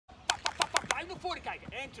voor de kijker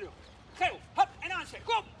en terug. Geel, hop, en aanzetten.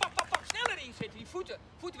 Kom, pap, pap, pap. Sneller inzetten, die voeten.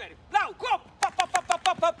 Voetenwerk. Blauw, kom, pap, pap, pap, pap,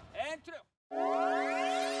 pap, pap. En terug.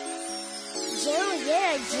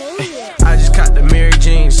 I just caught the Mary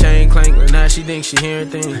Jeans, chain clank, now she thinks she hearing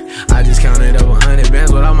things. I just counted up 100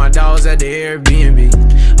 bands with all my dogs at the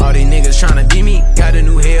Airbnb. All these niggas tryna beat me, got a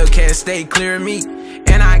new 𝐿𝐫𝐲, stay clear of me.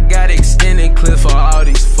 And I got extended clips for all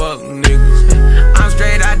these fuck niggas. I'm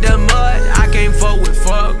straight out the mud, I can't fuck with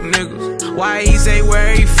fuck niggas. Why he say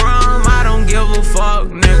where he from, I don't give a fuck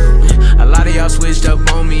nigga. A lot of y'all switched up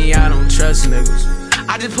on me, I don't trust niggas.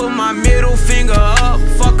 I just put my middle finger up,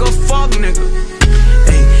 fuck a fuck nigga.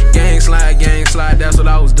 Hey, gang slide, that's what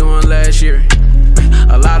I was doing last year.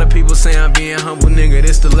 A lot of people say I'm being humble, nigga,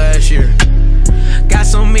 this the last year. Got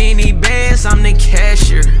so many bands, I'm the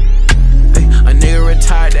cashier. Hey, a nigga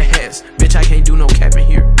retired the hats, bitch, I can't do no capping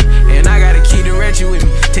here. And I got a key to ratchet with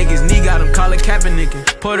me, take his knee, got him, call it capping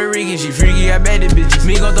nigga. Puerto Rican, she freaky, I bet it bitches.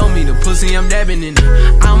 Me gon' throw me the pussy, I'm dabbing in it.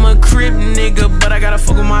 I'm a crip nigga, but I gotta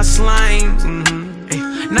fuck with my slimes.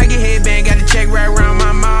 Nike headband, got a check right around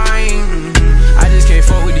my mind. I just can't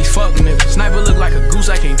fuck with these fuck niggas. Sniper look like a goose,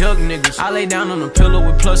 I can't duck niggas. I lay down on a pillow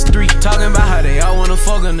with +3, talking about how they all wanna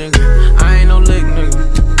fuck a nigga. I ain't no lick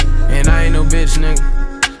nigga, and I ain't no bitch nigga.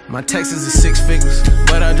 My Texas is 6 figures,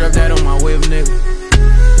 but I dropped that on my whip nigga.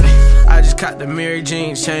 I just caught the Mary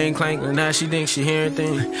Jeans, chain clank, now she thinks she hearing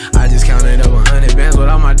things. I just counted up 100 bands with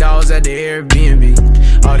all my dogs at the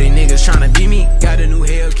Airbnb. All these niggas tryna beat me, got a new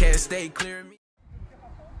𝐿𝐫𝐲, stay clear of me.